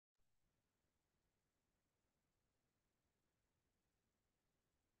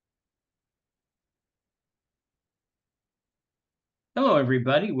Hello,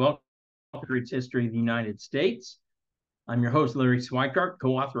 everybody. Welcome to Patriot's History of the United States. I'm your host, Larry Swikart,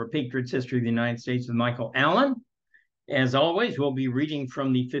 co-author of Patriot's History of the United States with Michael Allen. As always, we'll be reading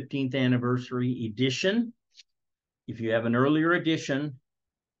from the 15th anniversary edition. If you have an earlier edition,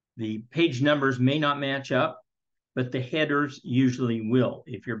 the page numbers may not match up, but the headers usually will.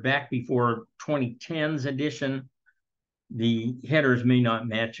 If you're back before 2010's edition, the headers may not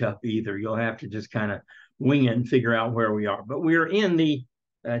match up either. You'll have to just kind of wing it and figure out where we are. But we're in the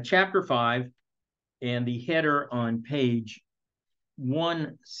chapter 5, and the header on page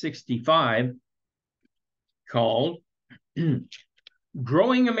 165 called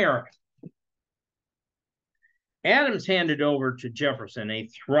Growing America. Adams handed over to Jefferson a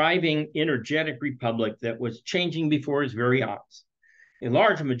thriving, energetic republic that was changing before his very eyes. A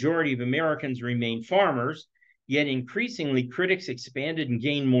large majority of Americans remained farmers, yet increasingly critics expanded and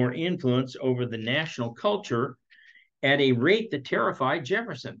gained more influence over the national culture at a rate that terrified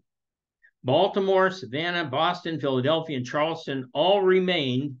Jefferson. Baltimore, Savannah, Boston, Philadelphia, and Charleston all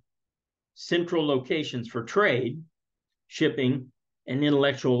remained central locations for trade, shipping, and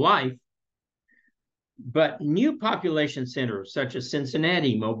intellectual life. But new population centers such as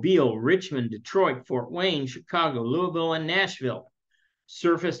Cincinnati, Mobile, Richmond, Detroit, Fort Wayne, Chicago, Louisville, and Nashville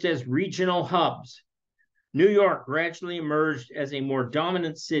surfaced as regional hubs. New York gradually emerged as a more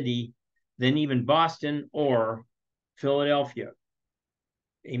dominant city than even Boston or Philadelphia.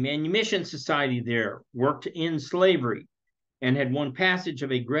 A manumission society there worked to end slavery and had won passage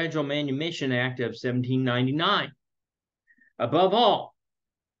of a gradual manumission act of 1799. Above all,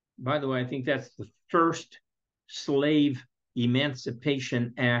 by the way, I think that's the first slave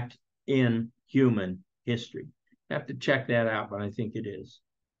emancipation act in human history. I have to check that out, but I think it is.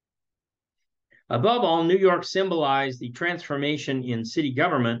 Above all, New York symbolized the transformation in city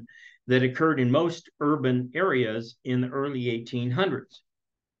government that occurred in most urban areas in the early 1800s.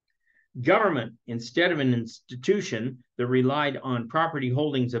 Government, instead of an institution that relied on property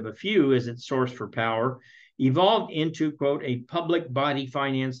holdings of a few as its source for power, evolved into, quote, a public body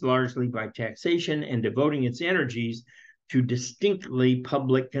financed largely by taxation and devoting its energies to distinctly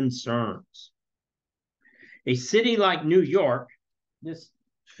public concerns. A city like New York, this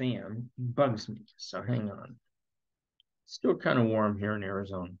fan bugs me, so hang on. Still kind of warm here in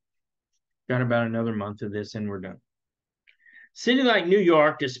Arizona. Got about another month of this and we're done. City like New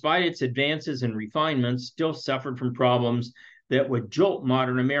York, despite its advances and refinements, still suffered from problems that would jolt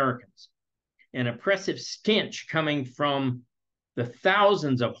modern Americans. An oppressive stench coming from the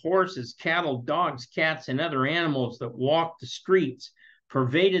thousands of horses, cattle, dogs, cats, and other animals that walked the streets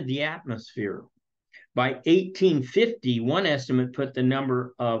pervaded the atmosphere. By 1850, one estimate put the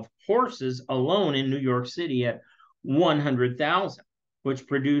number of horses alone in New York City at 100,000, which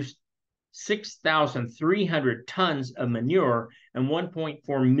produced 6,300 tons of manure and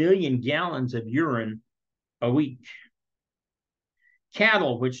 1.4 million gallons of urine a week.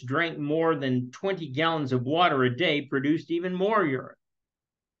 Cattle, which drank more than 20 gallons of water a day, produced even more urine.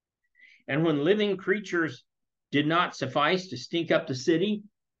 And when living creatures did not suffice to stink up the city,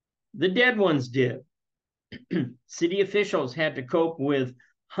 the dead ones did. City officials had to cope with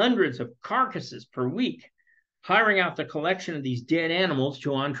hundreds of carcasses per week, hiring out the collection of these dead animals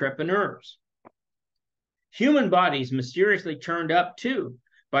to entrepreneurs. Human bodies mysteriously turned up too.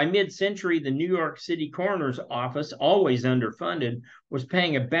 By mid-century, the New York City Coroner's Office, always underfunded, was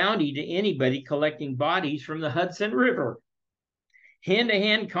paying a bounty to anybody collecting bodies from the Hudson River.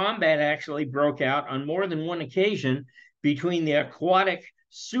 Hand-to-hand combat actually broke out on more than one occasion between the aquatic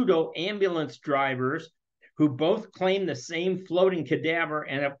pseudo-ambulance drivers who both claimed the same floating cadaver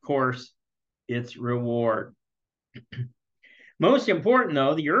and, of course, its reward. Most important,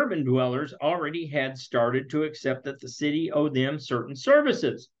 though, the urban dwellers already had started to accept that the city owed them certain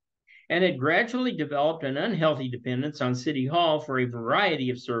services and had gradually developed an unhealthy dependence on City Hall for a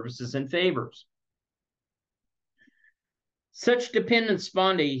variety of services and favors. Such dependence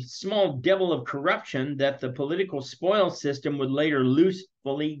spawned a small devil of corruption that the political spoil system would later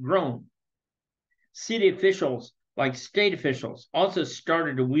loosely groan. City officials, like state officials, also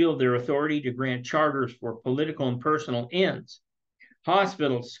started to wield their authority to grant charters for political and personal ends.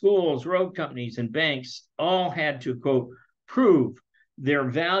 Hospitals, schools, road companies, and banks all had to, quote, prove their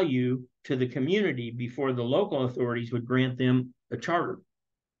value to the community before the local authorities would grant them a charter.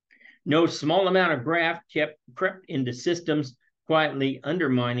 No small amount of graft crept into systems, quietly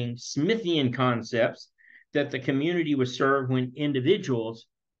undermining Smithian concepts that the community was served when individuals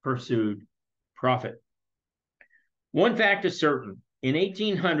pursued profit. One fact is certain. In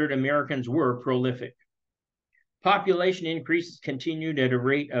 1800, Americans were prolific. Population increases continued at a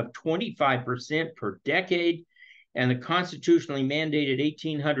rate of 25% per decade, and the constitutionally mandated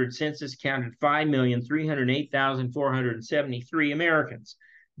 1800 census counted 5,308,473 Americans,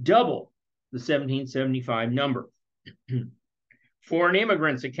 double the 1775 number. Foreign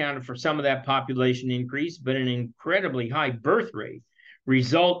immigrants accounted for some of that population increase, but an incredibly high birth rate,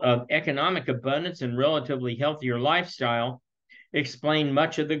 result of economic abundance and relatively healthier lifestyle, explained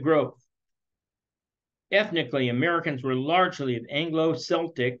much of the growth. Ethnically, Americans were largely of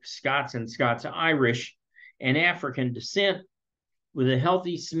Anglo-Celtic, Scots and Scots-Irish, and African descent, with a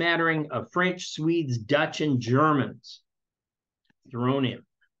healthy smattering of French, Swedes, Dutch, and Germans thrown in.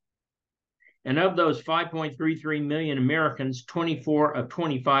 And of those 5.33 million Americans, 24 of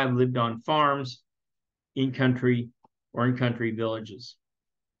 25 lived on farms, in country, or in country villages.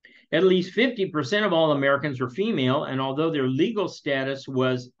 At least 50% of all Americans were female, and although their legal status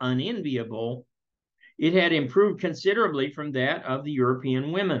was unenviable, it had improved considerably from that of the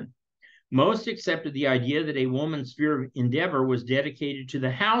European women. Most accepted the idea that a woman's sphere of endeavor was dedicated to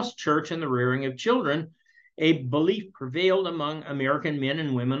the house, church, and the rearing of children. A belief prevailed among American men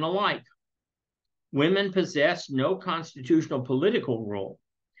and women alike. Women possessed no constitutional political role.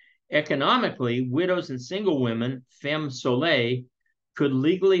 Economically, widows and single women, femmes soleil, could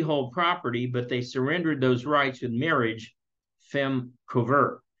legally hold property, but they surrendered those rights with marriage, femme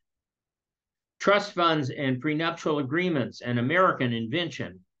covert. Trust funds and prenuptial agreements, an American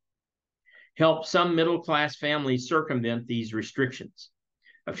invention, helped some middle-class families circumvent these restrictions.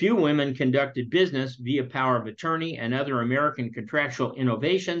 A few women conducted business via power of attorney and other American contractual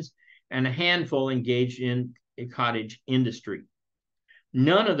innovations, and a handful engaged in a cottage industry.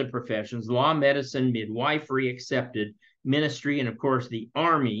 None of the professions, law, medicine, midwifery excepted, ministry, and of course the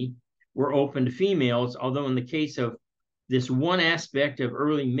army, were open to females, although in the case of this one aspect of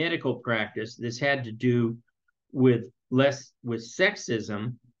early medical practice, this had to do with less with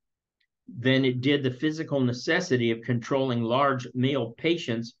sexism than it did the physical necessity of controlling large male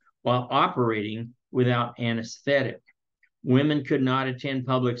patients while operating without anesthetic. Women could not attend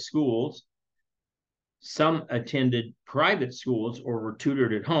public schools. Some attended private schools or were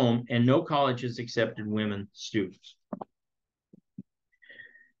tutored at home, and no colleges accepted women students.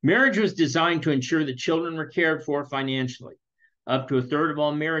 Marriage was designed to ensure that children were cared for financially. Up to a third of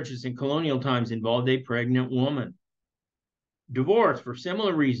all marriages in colonial times involved a pregnant woman. Divorce, for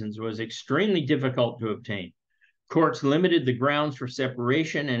similar reasons, was extremely difficult to obtain. Courts limited the grounds for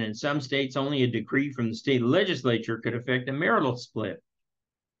separation, and in some states, only a decree from the state legislature could effect a marital split.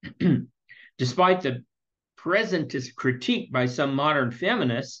 Despite the presentist critique by some modern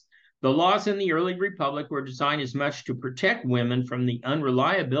feminists, the laws in the early republic were designed as much to protect women from the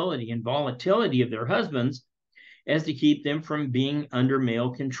unreliability and volatility of their husbands as to keep them from being under male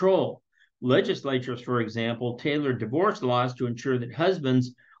control. Legislatures, for example, tailored divorce laws to ensure that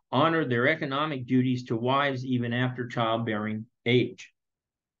husbands honored their economic duties to wives even after childbearing age.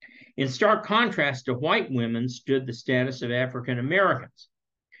 In stark contrast to white women stood the status of African Americans.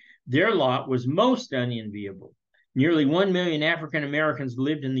 Their lot was most unenviable. Nearly 1 million African Americans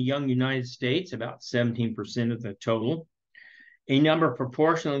lived in the young United States, about 17% of the total, a number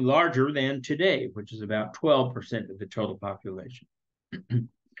proportionally larger than today, which is about 12% of the total population.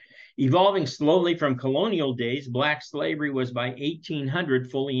 Evolving slowly from colonial days, Black slavery was by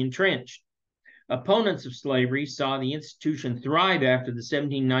 1800 fully entrenched. Opponents of slavery saw the institution thrive after the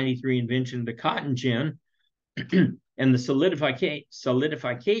 1793 invention of the cotton gin and the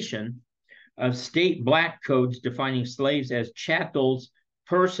solidification of state black codes defining slaves as chattels,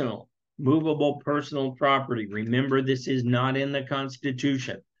 personal, movable personal property. Remember, this is not in the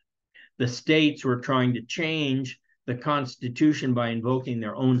Constitution. The states were trying to change the Constitution by invoking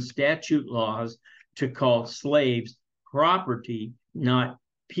their own statute laws to call slaves property, not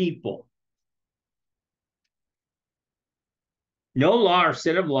people. No law or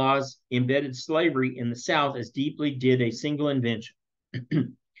set of laws embedded slavery in the South as deeply did a single invention.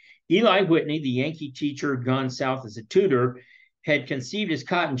 Eli Whitney, the Yankee teacher gone south as a tutor, had conceived his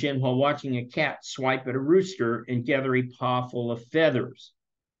cotton gin while watching a cat swipe at a rooster and gather a paw full of feathers.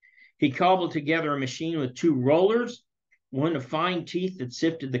 He cobbled together a machine with 2 rollers, one of fine teeth that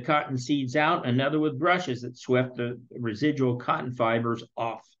sifted the cotton seeds out, another with brushes that swept the residual cotton fibers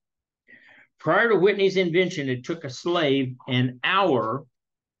off. Prior to Whitney's invention, it took a slave an hour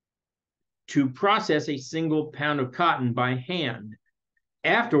to process a single pound of cotton by hand.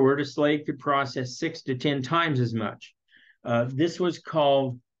 Afterward, a slave could process 6 to 10 times as much. This was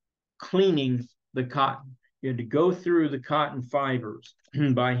called cleaning the cotton. You had to go through the cotton fibers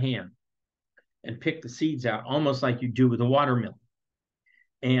by hand and pick the seeds out, almost like you do with a watermelon.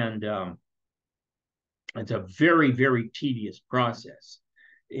 And it's a very, very tedious process.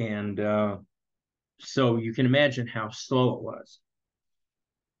 And So you can imagine how slow it was.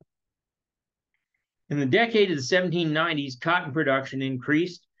 In the decade of the 1790s, cotton production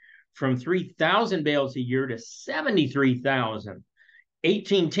increased from 3,000 bales a year to 73,000.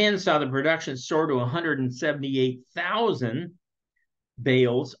 1810 saw the production soar to 178,000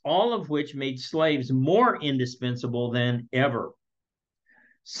 bales, all of which made slaves more indispensable than ever.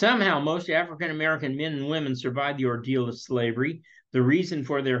 Somehow, most African-American men and women survived the ordeal of slavery. The reason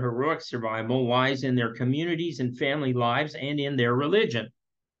for their heroic survival lies in their communities and family lives and in their religion.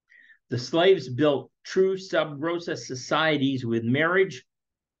 The slaves built true sub rosa societies with marriage,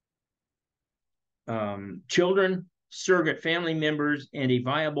 children, surrogate family members, and a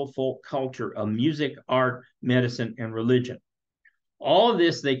viable folk culture of music, art, medicine, and religion. All of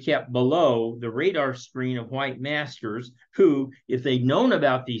this they kept below the radar screen of white masters who, if they'd known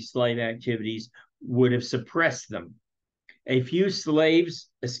about these slave activities, would have suppressed them. A few slaves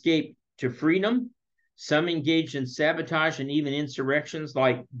escaped to freedom. Some engaged in sabotage and even insurrections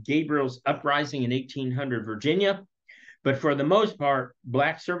like Gabriel's uprising in 1800 Virginia. But for the most part,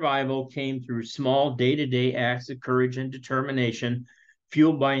 Black survival came through small day-to-day acts of courage and determination,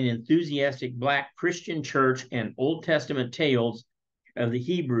 fueled by an enthusiastic Black Christian church and Old Testament tales of the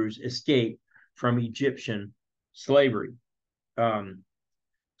Hebrews' escape from Egyptian slavery.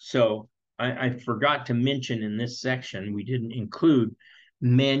 So I forgot to mention in this section, we didn't include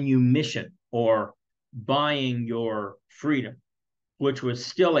manumission or buying your freedom, which was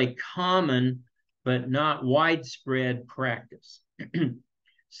still a common but not widespread practice.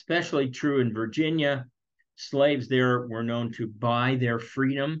 Especially true in Virginia. Slaves there were known to buy their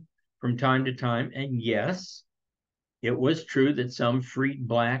freedom from time to time. And yes, it was true that some freed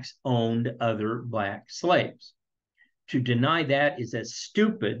Blacks owned other Black slaves. To deny that is as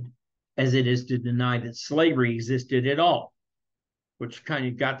stupid as it is to deny that slavery existed at all, which kind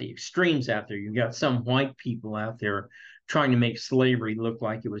of got the extremes out there. You got some white people out there trying to make slavery look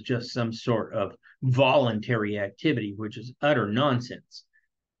like it was just some sort of voluntary activity, which is utter nonsense.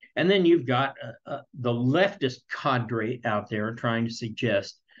 And then you've got the leftist cadre out there trying to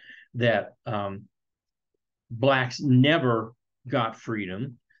suggest that Blacks never got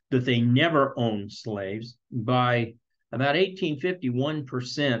freedom, that they never owned slaves. By about 1850,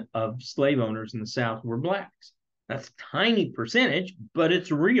 1% of slave owners in the South were Blacks. That's a tiny percentage, but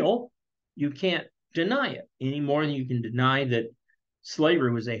it's real. You can't deny it any more than you can deny that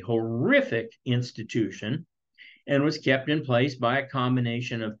slavery was a horrific institution and was kept in place by a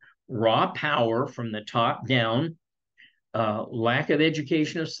combination of raw power from the top down, lack of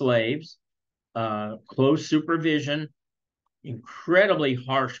education of slaves, close supervision, incredibly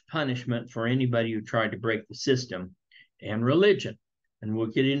harsh punishment for anybody who tried to break the system, and religion. And we'll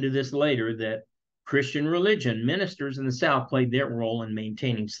get into this later, that Christian religion, ministers in the South played their role in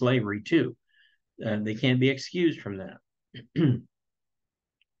maintaining slavery too. They can't be excused from that.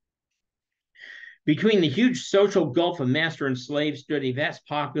 Between the huge social gulf of master and slave stood a vast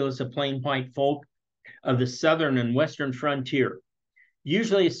populace of plain white folk of the southern and western frontier.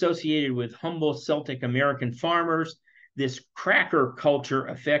 Usually associated with humble Celtic American farmers, this cracker culture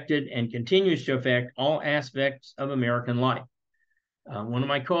affected and continues to affect all aspects of American life. One of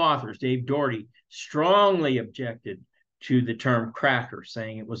my co-authors, Dave Doherty, strongly objected to the term cracker,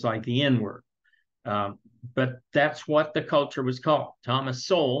 saying it was like the N-word. But that's what the culture was called. Thomas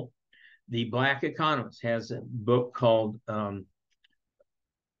Sowell, the Black economist, has a book called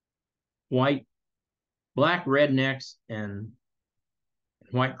Black Rednecks and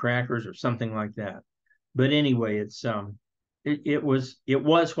White Crackers or something like that. But anyway, it was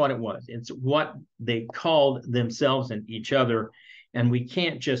what it was. It's what they called themselves and each other. And we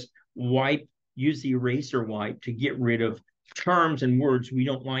can't just use the eraser wipe to get rid of terms and words we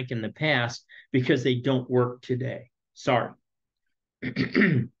don't like in the past because they don't work today. Sorry.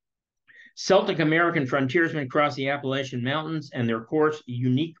 Celtic American frontiersmen crossed the Appalachian Mountains, and their coarse,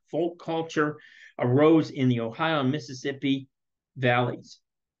 unique folk culture arose in the Ohio and Mississippi valleys.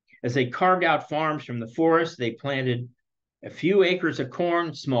 As they carved out farms from the forest, they planted a few acres of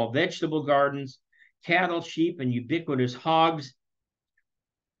corn, small vegetable gardens, cattle, sheep, and ubiquitous hogs.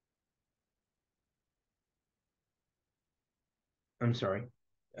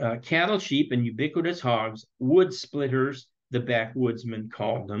 Cattle, sheep, and ubiquitous hogs, wood splitters, the backwoodsmen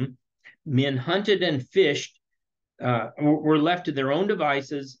called them. Men hunted and fished, were left to their own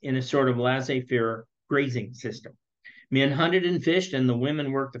devices in a sort of laissez-faire grazing system. Men hunted and fished, and the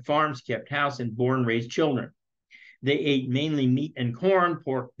women worked the farms, kept house, and bore and raised children. They ate mainly meat and corn,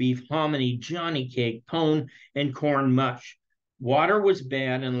 pork, beef, hominy, johnny cake, pone, and corn mush. Water was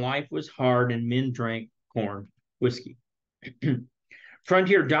bad, and life was hard, and men drank corn whiskey.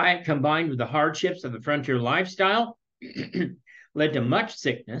 Frontier diet combined with the hardships of the frontier lifestyle led to much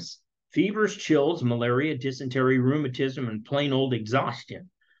sickness, fevers, chills, malaria, dysentery, rheumatism, and plain old exhaustion.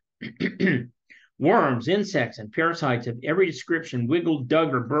 Worms, insects, and parasites of every description wiggled,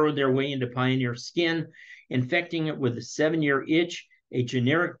 dug, or burrowed their way into pioneer skin, infecting it with the 7-year itch, a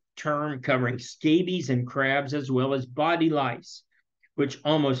generic term covering scabies and crabs, as well as body lice, which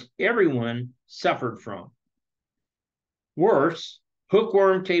almost everyone suffered from. Worse,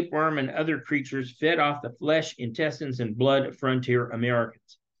 hookworm, tapeworm, and other creatures fed off the flesh, intestines, and blood of frontier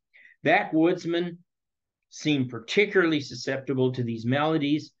Americans. Backwoodsmen seemed particularly susceptible to these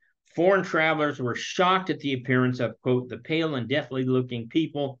maladies. Foreign travelers were shocked at the appearance of, quote, the pale and deathly looking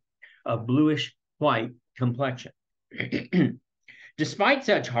people of bluish white complexion. Despite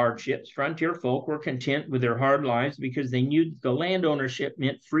such hardships, frontier folk were content with their hard lives because they knew that the land ownership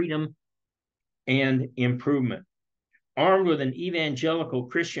meant freedom and improvement. Armed with an evangelical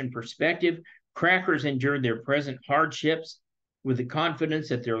Christian perspective, crackers endured their present hardships with the confidence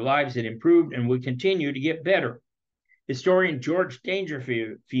that their lives had improved and would continue to get better. Historian George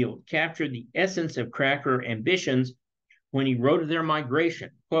Dangerfield captured the essence of cracker ambitions when he wrote of their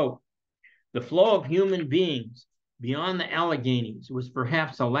migration. Quote, the flow of human beings beyond the Alleghenies was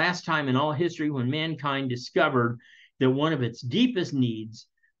perhaps the last time in all history when mankind discovered that one of its deepest needs,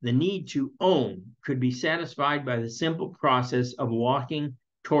 the need to own, could be satisfied by the simple process of walking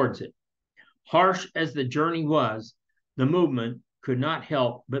towards it. Harsh as the journey was, the movement could not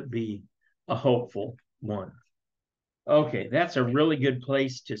help but be a hopeful one. Okay, that's a really good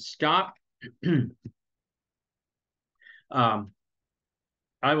place to stop. I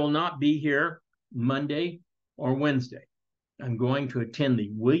will not be here Monday or Wednesday. I'm going to attend the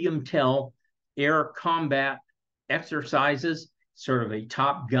William Tell Air Combat Exercises, sort of a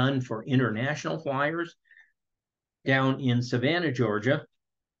Top Gun for international flyers, down in Savannah, Georgia.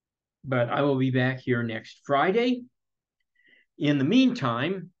 But I will be back here next Friday. In the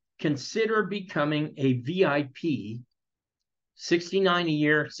meantime, consider becoming a VIP. $69 a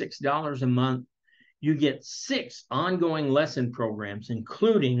year, $6 a month. You get 6 ongoing lesson programs,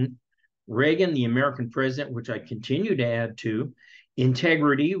 including Reagan, the American president, which I continue to add to,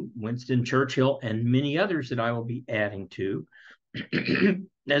 Integrity, Winston Churchill, and many others that I will be adding to,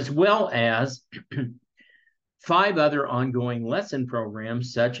 as well as 5 other ongoing lesson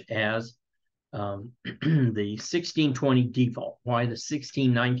programs, such as the 1620 default, why the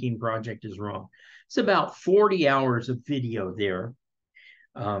 1619 project is wrong. It's about 40 hours of video there.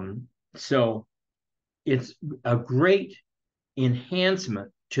 So it's a great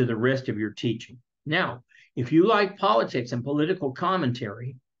enhancement to the rest of your teaching. Now, if you like politics and political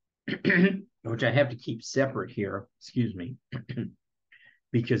commentary, which I have to keep separate here, excuse me,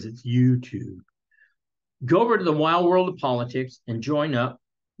 because it's YouTube, go over to the Wild World of Politics and join up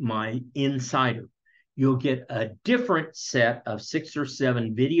my Insider. You'll get a different set of 6 or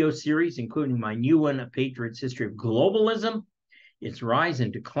 7 video series, including my new one, A Patriot's History of Globalism, Its Rise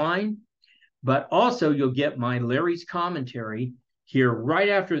and Decline. But also you'll get my Larry's commentary here right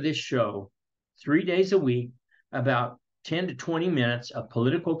after this show, 3 days a week, about 10 to 20 minutes of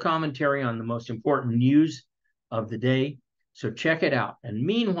political commentary on the most important news of the day. So check it out. And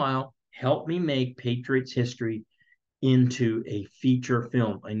meanwhile, help me make Patriot's History into a feature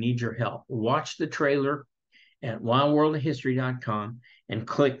film. I need your help. Watch the trailer at wildworldofhistory.com and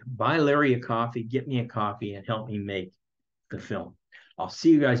click Buy Larry a Coffee, get me a coffee, and help me make the film. I'll see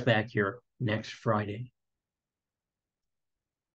you guys back here next Friday.